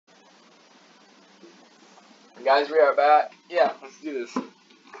Guys, we are back. Yeah, let's do this.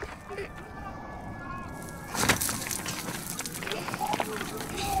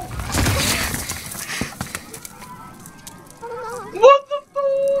 What the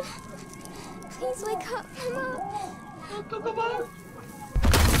fuck? Please wake up, Mama. Come on.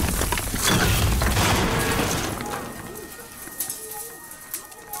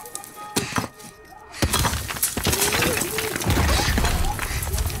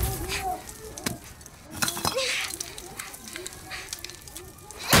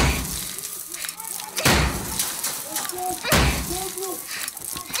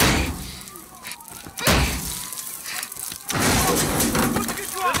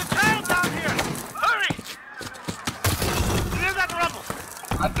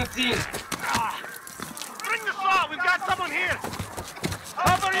 Bring the saw! We've got someone here!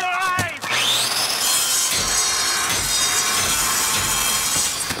 Cover your eyes!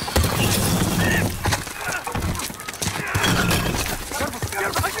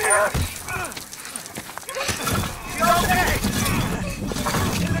 She's okay!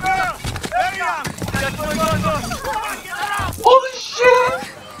 Get the girl! There you are! That's what we're going to do! Get her out! Holy shit!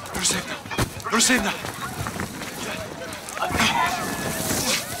 Rosenda!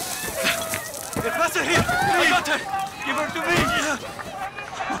 Get Patr here! I got her! Give her to me!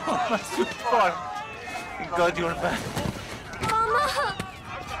 Oh, my sweetheart! Thank God you're back. Mama!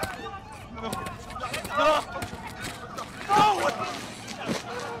 No! No!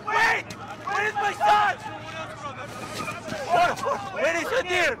 Wait! Where is my son? Where is your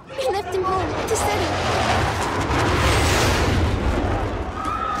dear? We left him home to study.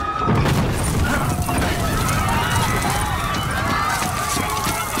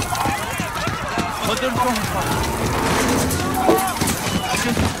 Hold on for me,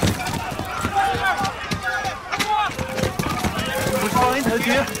 We'll find her,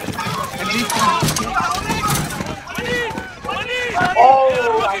 dear, and leave her. Oh!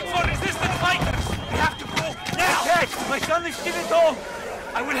 We're looking for resistant fighters! We have to go now! Okay, my son is still at home.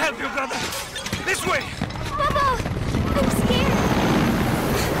 I will help you, brother. This way! Papa! I'm scared.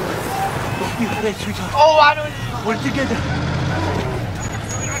 Don't be afraid, sweetheart. Oh, I don't... We're together.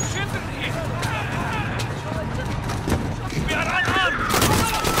 There are children here. We are unarmed.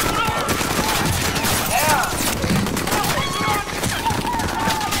 Yeah!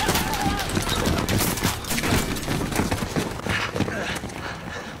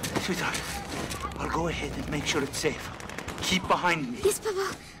 Sweetheart, I'll go ahead and make sure it's safe. Keep behind me. Yes,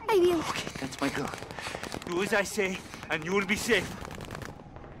 Papa. I will. Okay, that's my girl. Do as I say, and you will be safe.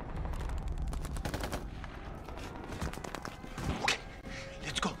 Okay,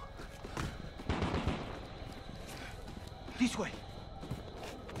 let's go. This way.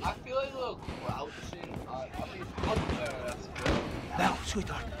 I feel like a little crouching. I mean, up there, that's a girl. Now,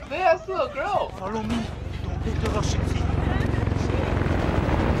 sweetheart, Yeah, that's still a girl. follow me. Don't let the Russians see.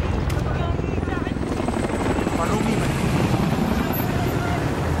 Follow me, my friend.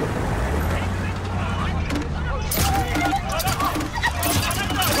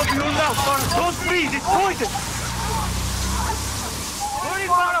 Stop you now, Farah. Don't breathe. It's poison. Hurry,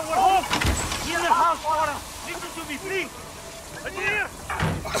 Farah. We're home. In the house, Farah. Listen to me, please. Adir!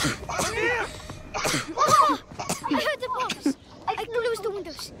 Adir! Papa! I heard the bombs. I closed the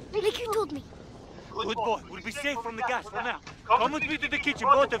windows, like you told me. Good boy. We'll be safe from the gas for now. Come with me to the kitchen,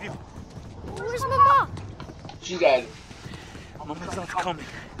 both of you. Where's Mama? She's dead. Mama's not coming.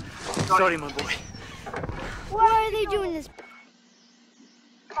 Sorry, my boy. Why are they doing this?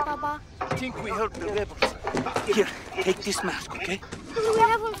 Papa? I think we helped the rebels. Here, take this mask, okay? Do we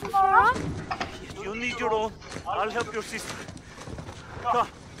have one for Farah? If you need your own, I'll help your sister. Come.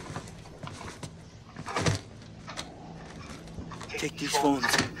 Take these phones.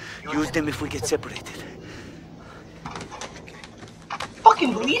 Use them if we get separated.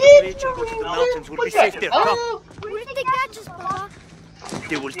 Fucking bleed Bridge and go to the mountains. We'll be safe there. Come. Where did they catch us, Papa?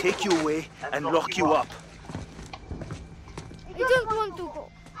 They will take you away and lock you up. I don't want to go.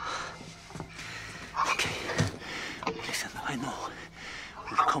 Okay. Listen, I know.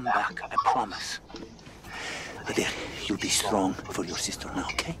 We'll come back, I promise. There, you be strong for your sister now,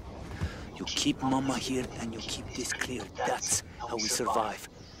 okay? You keep Mama here and you keep this clear. That's how we survive.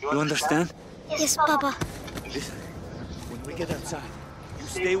 You understand? Yes, Papa. Listen, when we get outside, you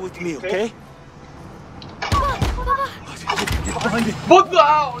stay with me, okay? Papa! Papa! Get behind me. What the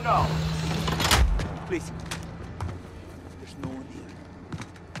hell? No. Please. There's no one here.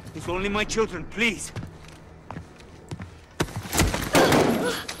 It's only my children, please.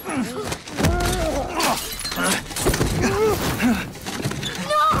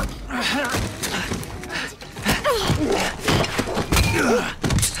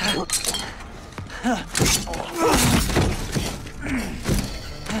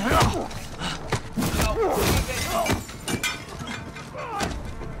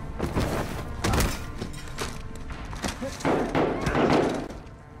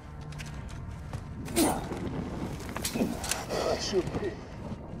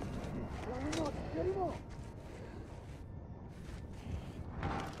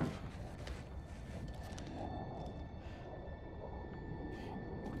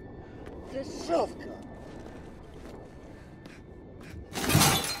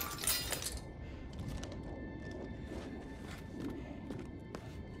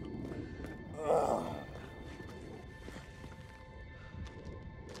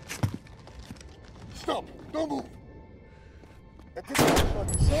 Stop! Don't move!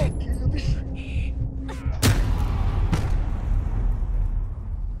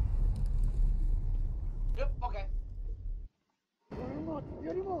 Yep, okay.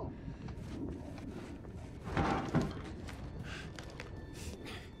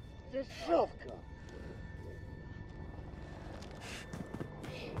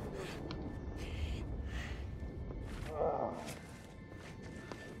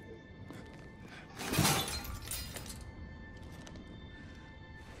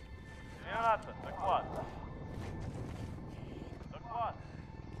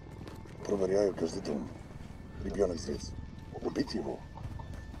 Проверяю каждый дом. Ребенок здесь. Убить его.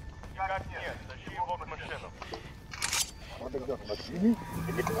 Как нет, тащи его к машину. Подождать в машине?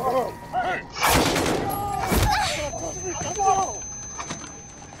 Или кого? Эй!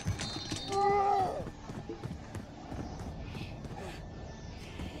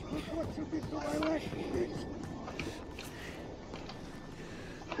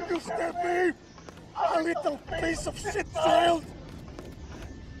 You stab me! A little piece of shit child!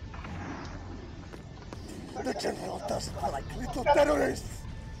 The general doesn't like little terrorists!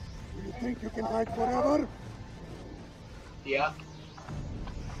 Do you think you can hide forever? Yeah.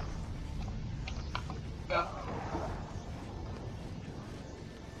 Yeah.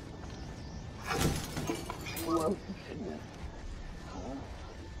 Well,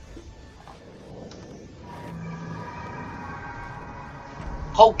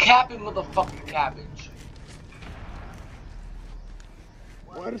 Whole cabbage, motherfucking cabbage.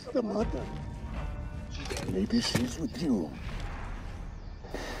 where's the mother? She's dead. Maybe she's with you.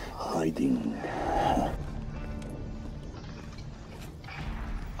 Hiding.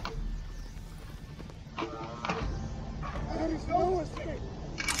 There is no escape.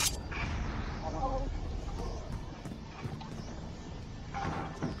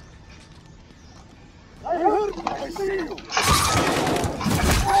 I heard you. I see you.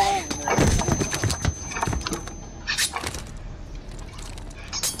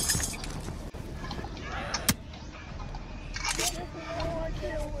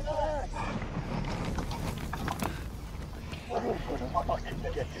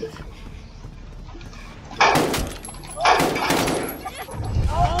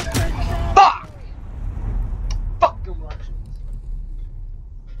 Fuck! Fuck them Russians.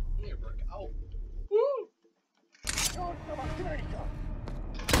 They work out. Woo!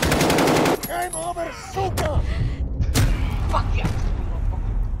 Game over, suka! Fuck yeah!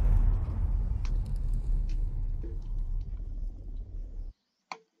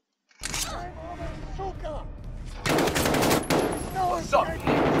 Game over, suka! What's up, man?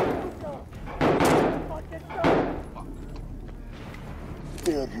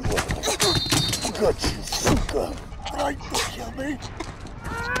 There you are. Got you, suka. Tried to kill me.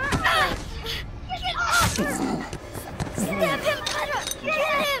 Get off! Stab him, Patr! Get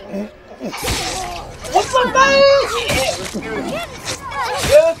him! What's up, guys? Yeah,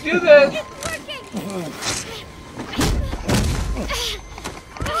 let's do this. Yeah, let's do this.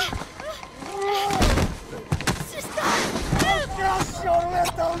 Just your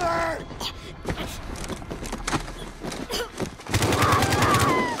little man!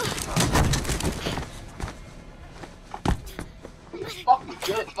 Fucking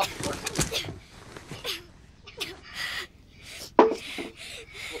good, fucking worth it.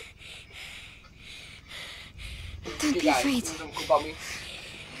 Don't be afraid. Something cool about me?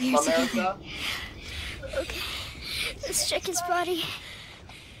 We're together. America? Okay. Let's check his body.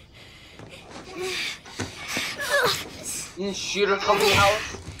 You didn't shoot her come to the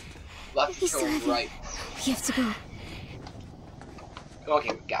house? Left He's to still show heavy. right. We have to go.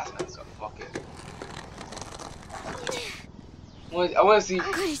 Okay, gas mask, so fuck it. I wanna see.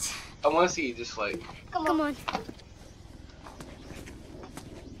 Good. I wanna see just like. Come on.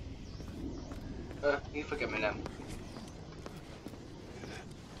 You forget Eminem.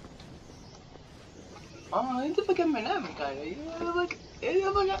 Oh, you need to forget Eminem, kinda. You look like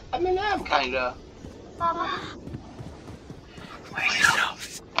Eminem, kinda.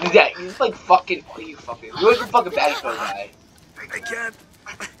 Yeah, he's like fucking. What are you fucking? You're the fucking Patr guy. I can't.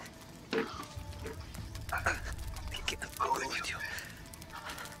 I can't go with you.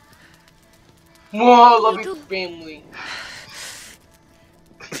 Whoa, love your family.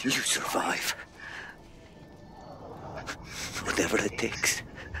 You survive. Whatever it takes.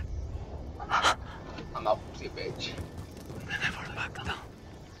 I'm out, see bitch. Never back down.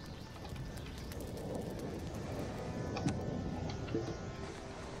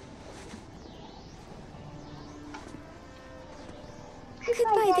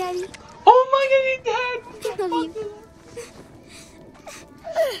 Goodbye, Daddy. Oh my god, he's dead! I love you.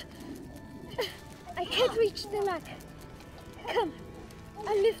 I can't reach the ladder. Come,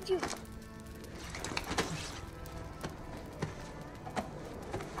 I'll lift you.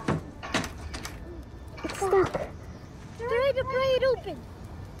 It's stuck. Try to pry it open.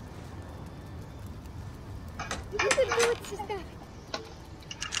 You can do it, sister.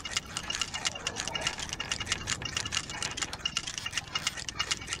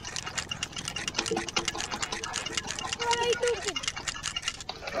 Pry it open.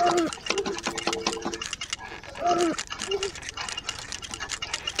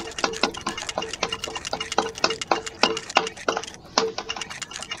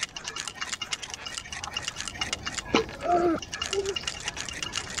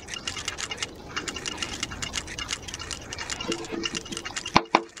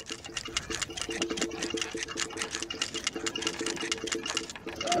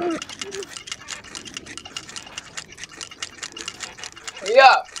 Hurry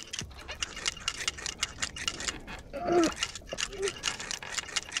up!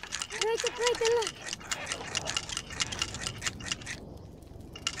 Try to pry the lock.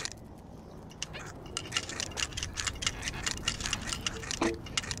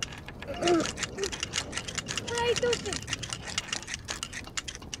 Pry it open.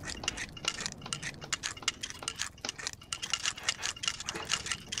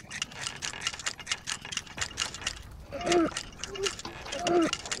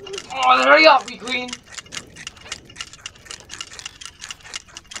 Oh, hurry up, be queen!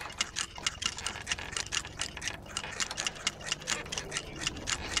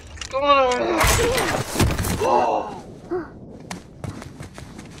 Oh.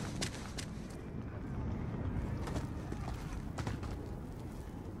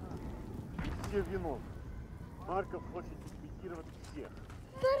 Все виновны. Марков хочет ликвидировать всех.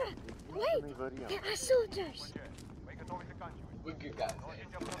 Patr, wait! Единственный вариант. There are soldiers. Вы готовы заканчивать? We're good guys.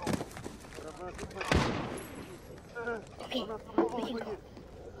 Okay, we can go.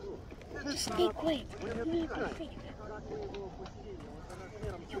 Just stay quiet. We'll be fine.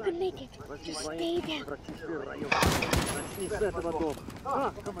 You can make it. Just stay there. Начни с этого дома.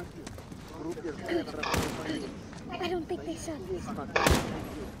 А, командир. Руки Good. I don't think they saw this.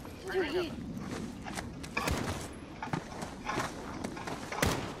 They're here.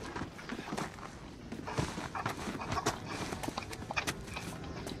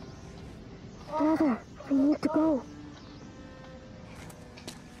 Brother, we need to go.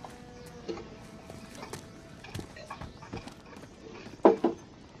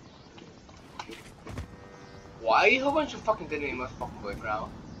 Why are you a whole bunch of fucking dead in my fucking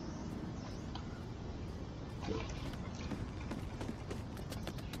playground?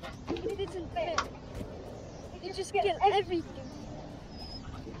 It isn't fair. You just kill everything.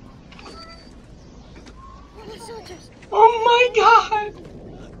 The soldiers. Oh my god!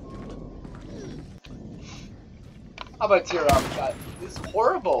 How about tear up, God? This is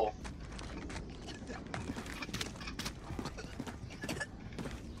horrible.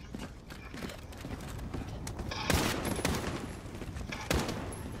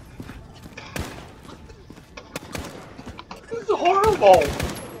 This is horrible.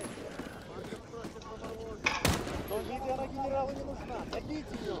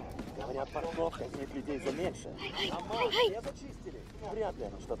 Говорят, парковка казнит людей за меньше. А мало все зачистили. Вряд ли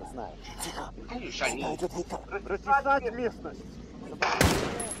они что-то знают. Тихо. Сюда идет Виктор. Прочесать местность.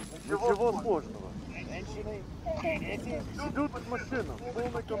 Ничего сложного. Женщины, дети идут в машину.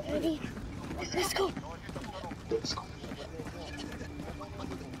 Полный комплект. Ready? Let's go. Let's go.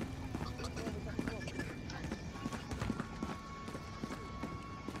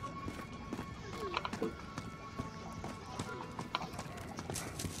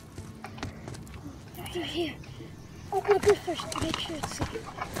 They're here. I'll go first to make sure it's safe.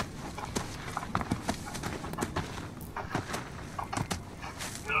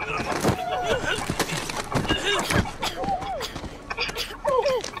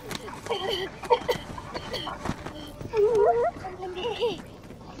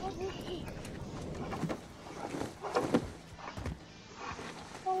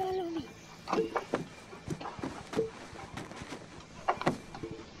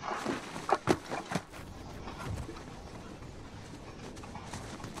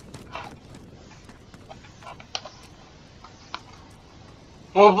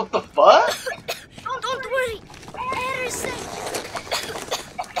 Well, what the fuck? Don't worry. Patr is safe.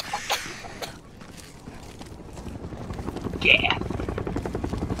 Yeah.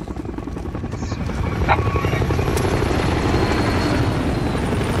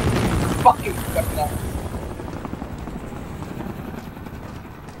 Fucking step now.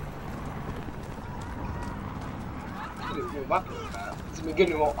 It's been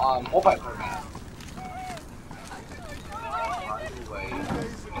getting mobile format. Anyway.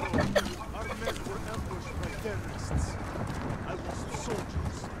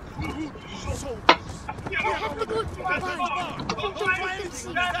 I have to go to the barn. Don't let them see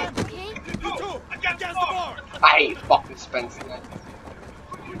me, okay? You two, against the bar! I hate fucking Spencer.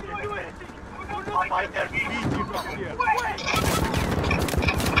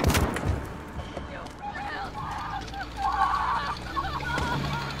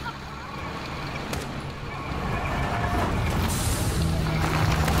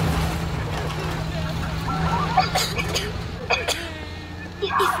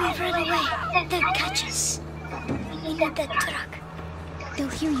 If we run away, they'll catch us. We need that truck. They'll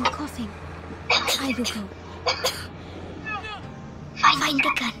hear you coughing. I will go. Find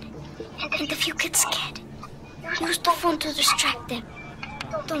the gun. And if you get scared, use the phone to distract them.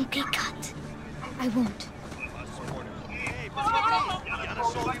 Don't get caught. I won't. Я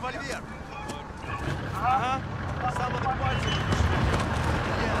нашел револьвер. Ага, сам от пальца.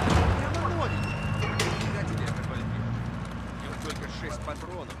 Прямо новенький. На тебе револьвер. В нем только 6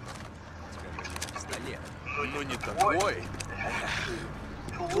 патронов. Теперь же пистолет. Но не такой.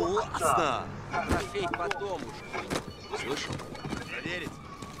 Классно! Трофей потом уж. Слышал? Проверить?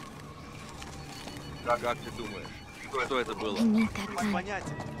 Как ты думаешь, что это было? Без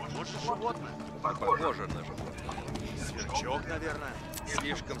понятия. Может, животное? Похоже на животное. Сверчок, наверное.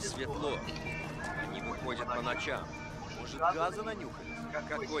 Слишком светло. Они выходят по ночам. Может, газа нанюхали?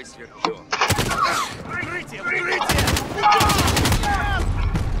 Какой сверчок? Укрытие! Укрытие!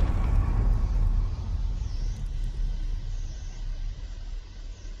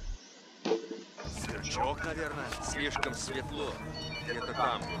 Сверчок, наверное. Слишком светло. Где-то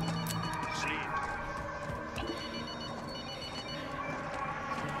там. Шли.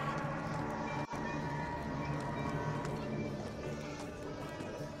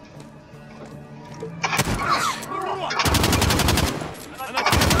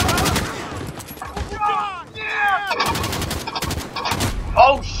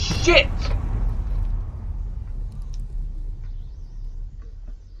 Oh shit!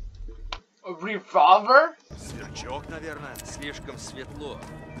 A revolver? Сверчок, наверное. Слишком светло.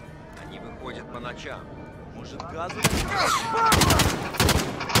 Они выходят по ночам. Может, газу?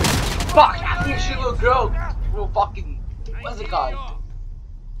 Fuck! I think she little girl. Real fucking. What's it called?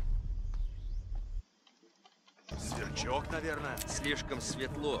 Сверчок, наверное. Слишком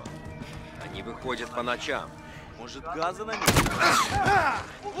светло. Они выходят по ночам. Может, газа на них?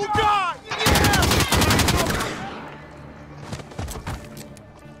 Лука!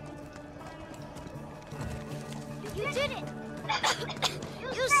 You did it!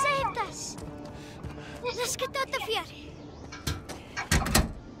 You saved us! Let's get out of here!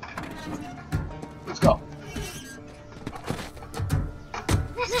 Let's go.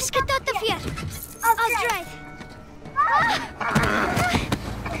 Let's get out of here! I'll drive!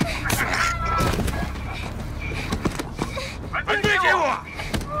 Отбейте его!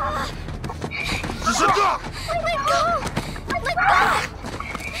 Задок! Let go! Let go!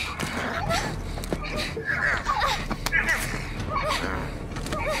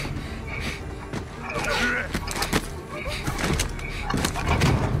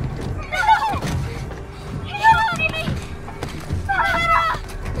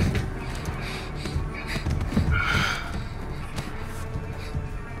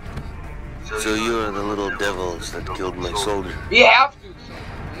 So you are the little devils that killed my soldier. You have to.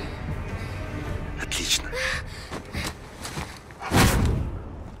 Отлично.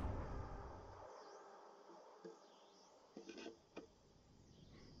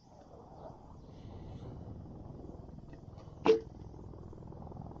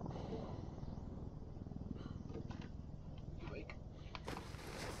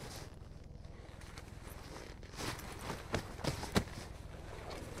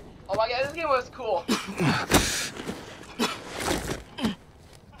 Oh my god, this game was cool.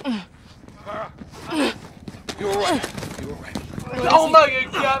 You're right. You're right. Oh my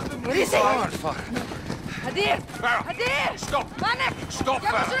god, Captain. What is it? Come on, fuck. Hadir! Hadir! Stop! Manek! Stop,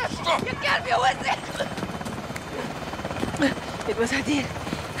 Farah! Stop! You can't be with it! It was Hadir.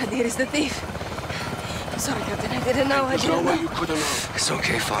 Hadir is the thief. I'm sorry, Captain. I didn't know. There's no way you could have known. It's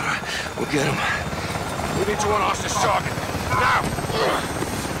okay, Father. We'll get him. We need to unhouse this target. Now!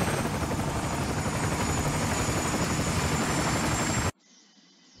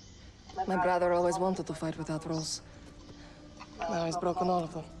 My brother always wanted to fight without rules. Now he's broken all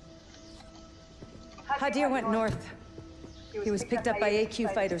of them. Patr went north. He was picked up by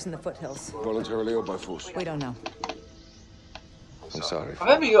AQ fighters in the foothills. Voluntarily or by force? We don't know. I'm sorry. I've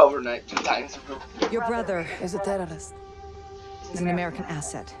had you overnight 2 times. Your brother He's a terrorist. is an American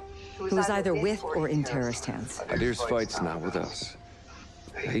asset, who is either with or in terrorist hands. Patr's fight's not with us.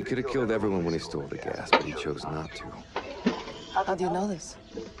 He could have killed everyone when he stole the gas, but he chose not to. How do you know this?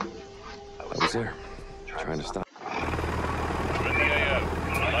 I was there, trying to stop. We're in the AO.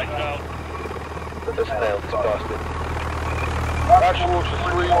 Lights out. This nailed this bastard. Actual to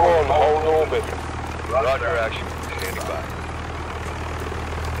 3-1, hold orbit. Roger, action. Standing by.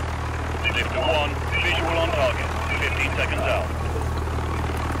 Lift to 1, visual on target. 15 seconds out.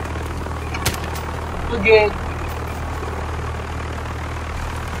 Again.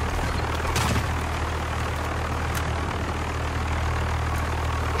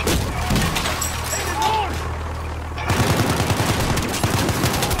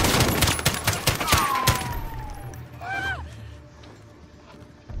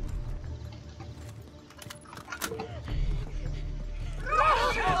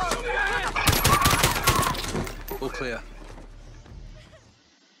 All clear.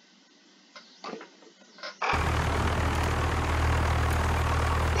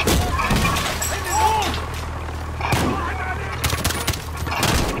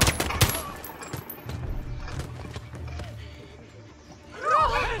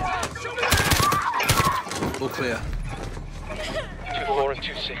 All clear. 2-4 and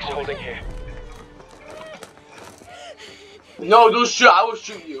 2-6, holding here. No, don't shoot. I will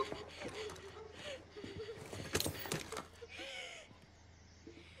shoot you.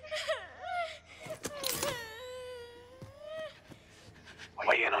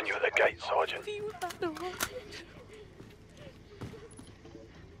 Waiting on you at the gate, Sergeant.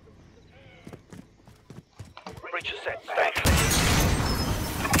 Breach is set. Stand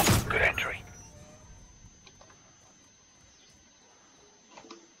clear. Good entry.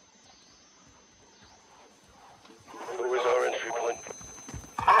 Who is our entry point?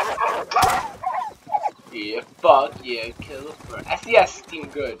 Yeah, fuck yeah, kill it for SES team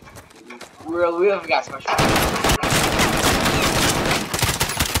good. We have got special.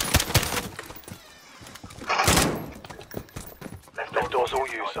 Left door's all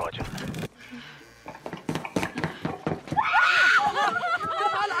you, Sergeant.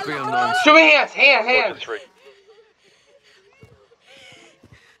 Show me hands. 3.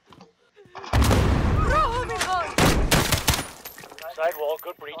 Sidewall,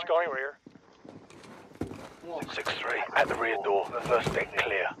 good breach, going rear. 6-3, at the rear door, first deck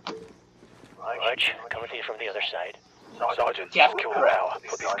clear. Roach, coming to you from the other side. Sergeant, Captain kill the power.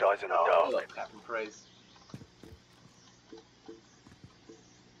 Put these guys in the dark. Look, Captain Praise.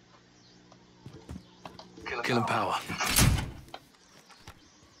 Killing power.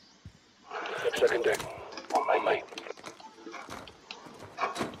 Second deck. On me.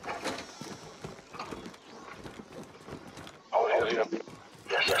 Oh, hands up.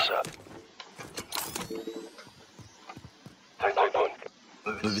 Yes, sir. Take point.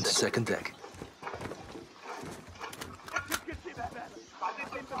 Moving to second deck.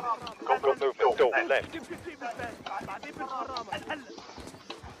 Go, move, door, left.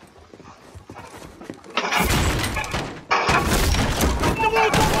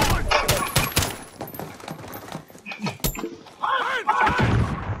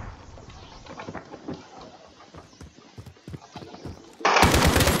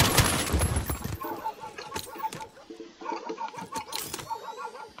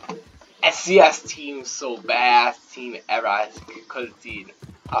 SCS team so bad, team ever I could have seen.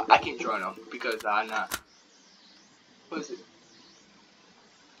 I can join them because I'm not. What is it?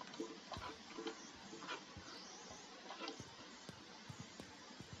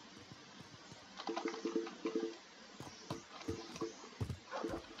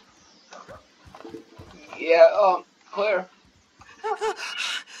 Yeah, Claire.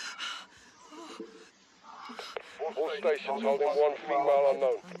 All stations holding 1 female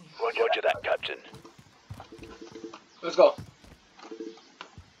unknown. Roger that, Captain. Let's go.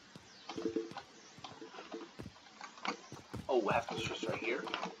 Oh, we have to just right here.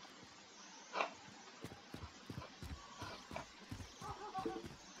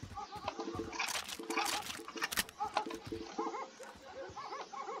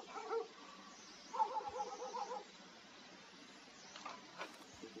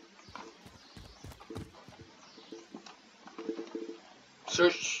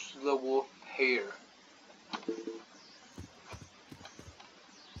 Search the wolf here.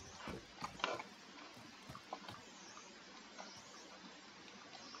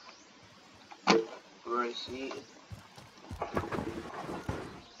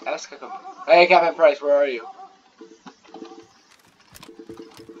 Hey, Captain Price, where are you?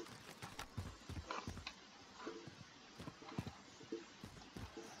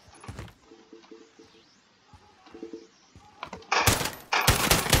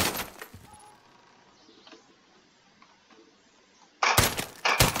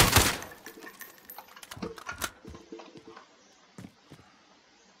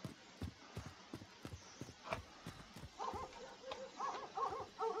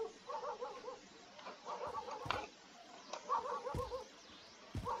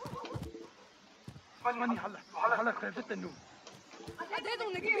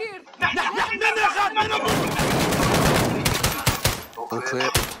 All clear.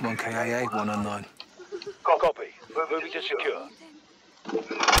 1 KIA, 1 unknown. Copy. Moving to secure.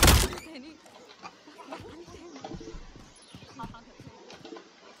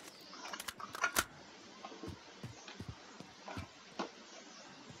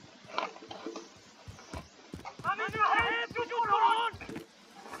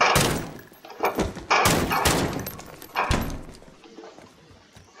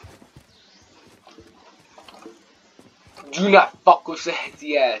 Do not fuck with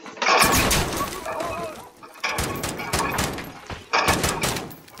sexy ass.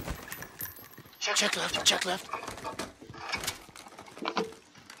 Check left, check left.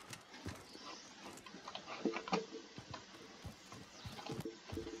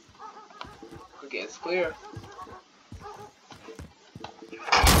 Okay, it's clear.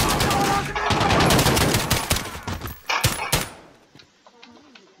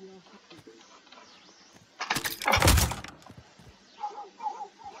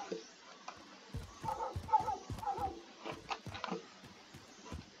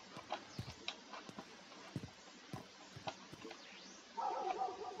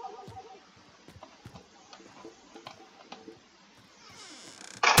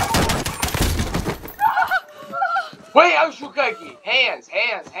 Wait, I was Shukaki. Hands.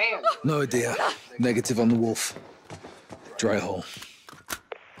 No idea. Negative on the wolf. Dry hole.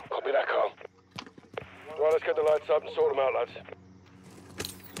 Copy that, Carl. Right, let's get the lights up and sort them out, lads.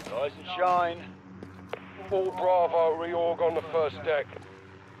 Rise and shine. All Bravo reorg on the first deck.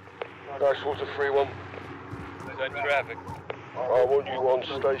 Ashwater 3-1. Send traffic. I want you on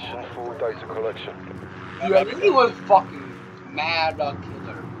station for data collection. Dude, I think he was fucking mad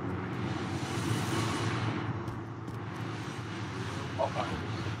killer. Okay.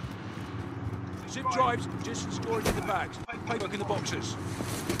 Zip drives, just storage in the bags. Paperwork in the boxes.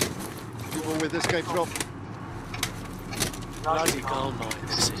 You go with this escape drop. Bloody gold mine,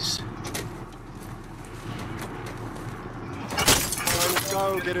 this is. Let's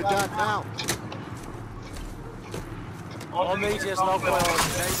go, get it done now. All meteors log well.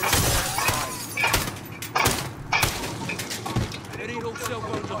 They need all cell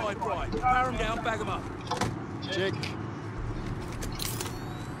phones to high bright. Power them down, bag them up. Check.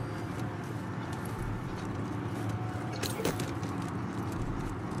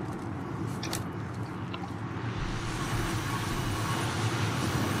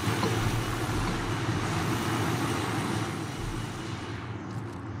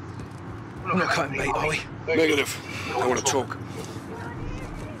 We're not cutting bait, are we? Negative. I want to talk.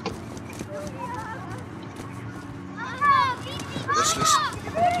 Let's listen.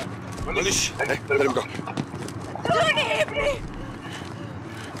 Manish, hey, let him go.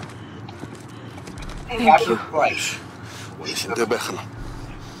 Thank you. وليش انتبهنا.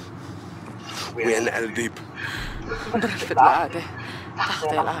 وين الديب؟ رفت العادة تحت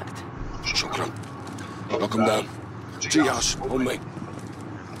العقد. شكرا. Knock him down. G-house, on me.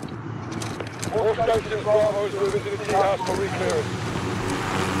 All stations Bravo's moving to the G-house for reclearance.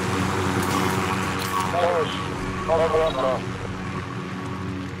 Morris, over up now.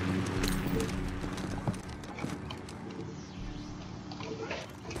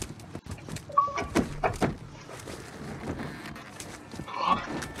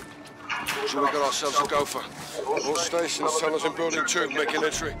 So we got ourselves a gopher. All stations tell us in building 2, making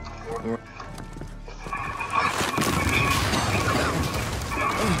entry.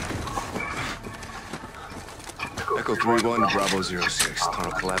 Echo 3-1 to Bravo 06.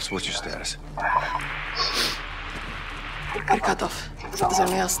 Tunnel collapse. What's your status? We're cut off. It's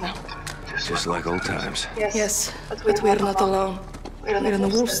only us now. Just like old times. Yes, but we're not alone. We're in the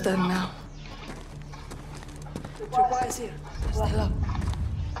wolf's den now. Your is here. Stay low.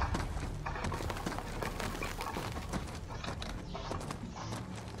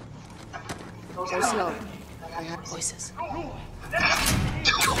 Go slow. I heard voices.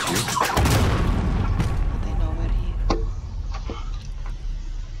 They know we're here.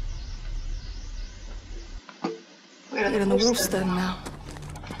 We're in the wolf's den now.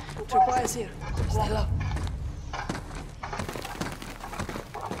 Tripwire's here. Stay low.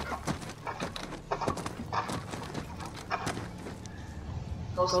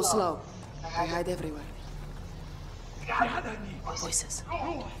 Go slow. They hide everywhere. Voices.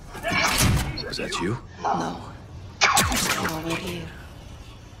 Was that you? No. Over here.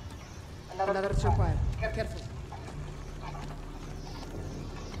 Another tripwire. Careful.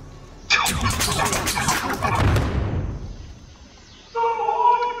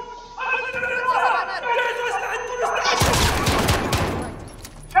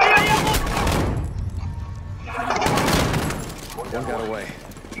 One got away.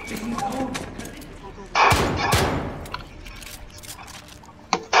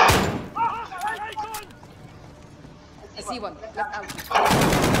 I see one. Left out.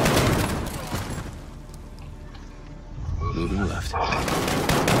 Moving left.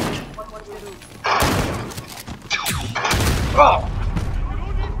 Oh!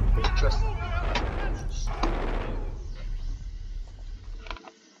 Interesting.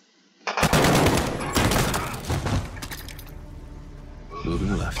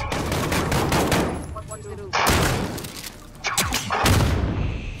 Moving left.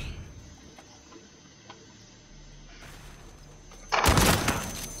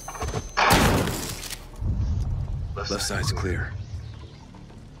 Left side's clear.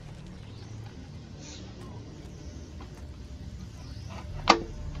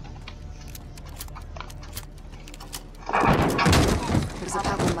 There's a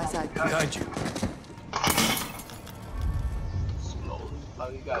Patr on my side. Behind you.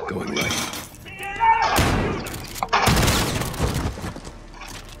 Going right.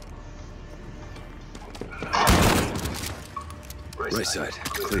 Right side,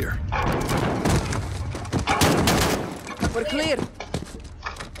 clear. We're clear.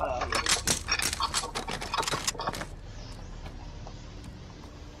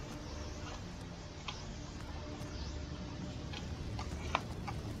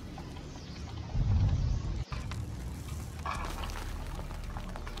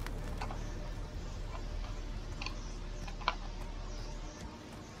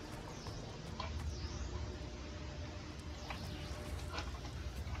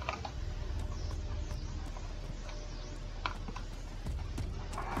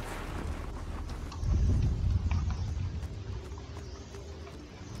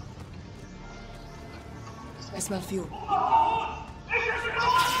 I smell fuel.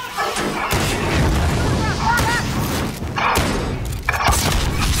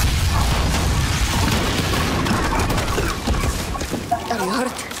 Are you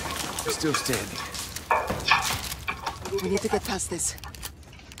hurt? Still standing. We need to get past this.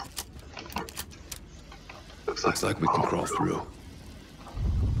 Looks like we can crawl through.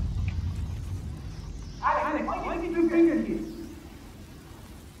 Alex, why did you bring her here?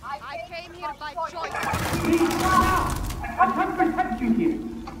 I came here by choice. I can't protect you here.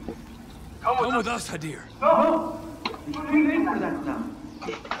 Come with us, Hadir. No, it's too late for that now.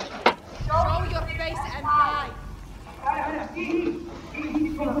 Show your face and die.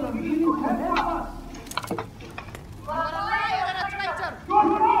 He's going to help us. You're a liar and a traitor. No!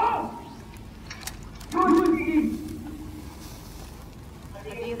 You see.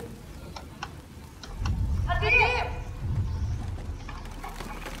 Hadir. Hadir!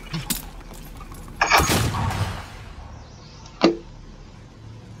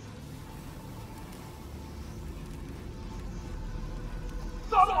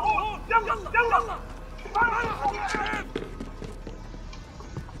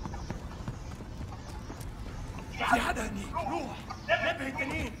 في حدا هنيك روح نبه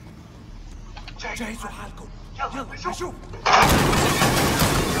التانيين جهزوا حالكم يلا نشوف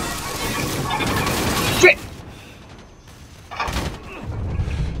Shit!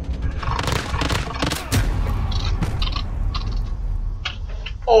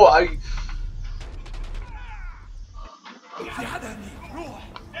 Oh, I... في حدا هنيك روح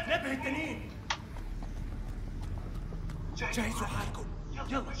نبه التانيين جهزوا حالكم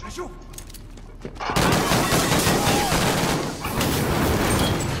يلا نشوف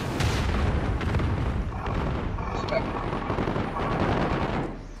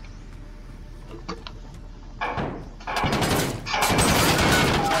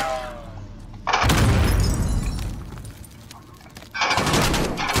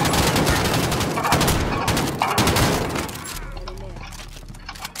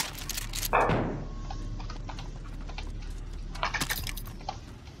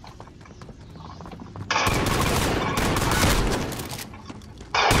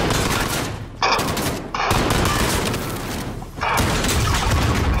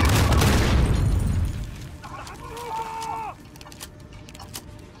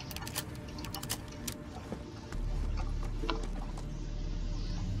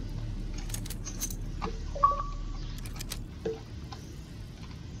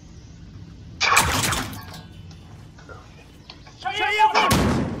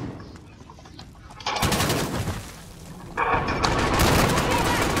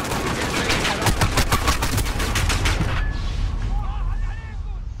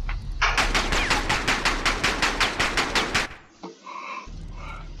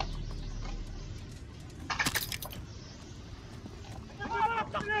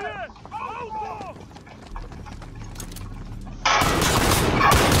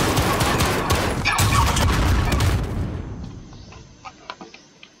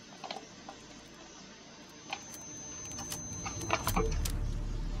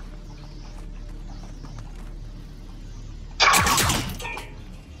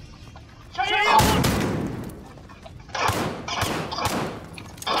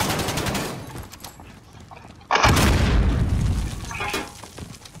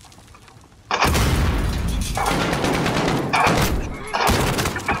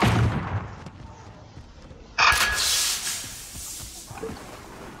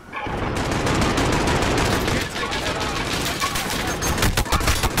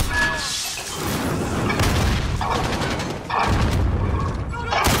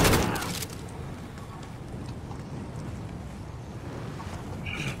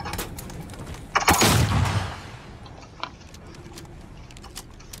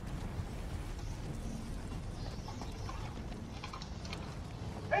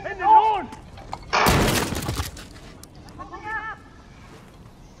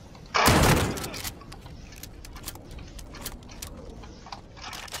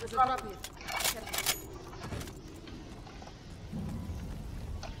I'm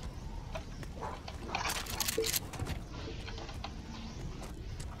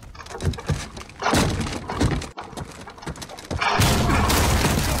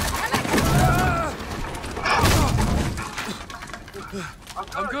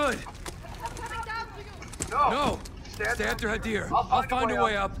good. No. Stay after Hadir. I'll find a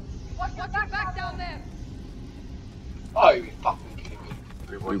way up. Watch your back down there. Oh, you fucking kidding me.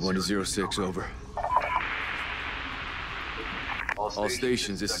 3106, over. All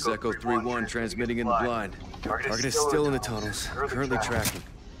stations, this is Echo 3-1 transmitting in the blind. Target is still in the tunnels, currently tracking.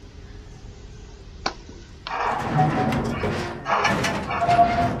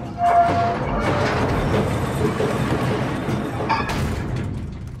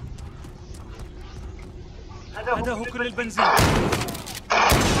 هذا هو كل البنزين.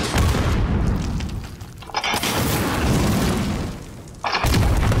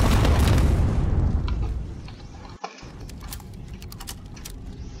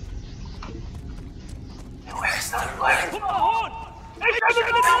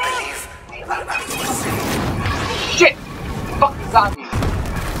 Shit! Fucking zombies!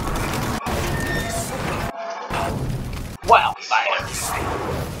 Wow,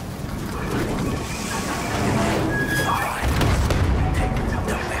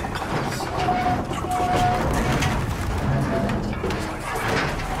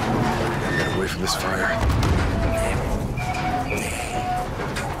 Get away from this fire.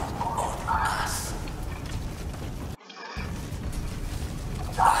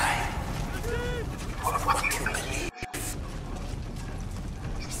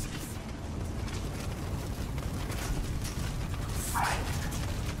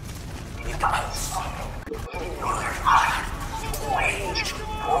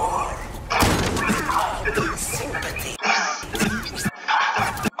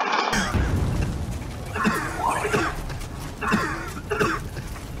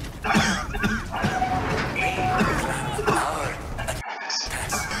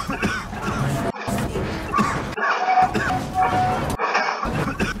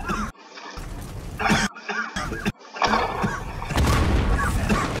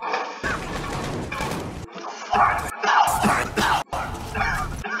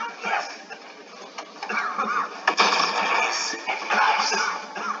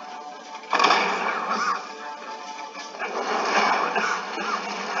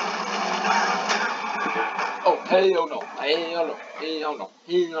 Oh, hell no, hell no, hell no,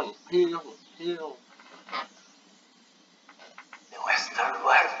 hell no, hell no, hell no. The Western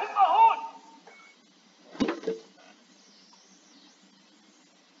World.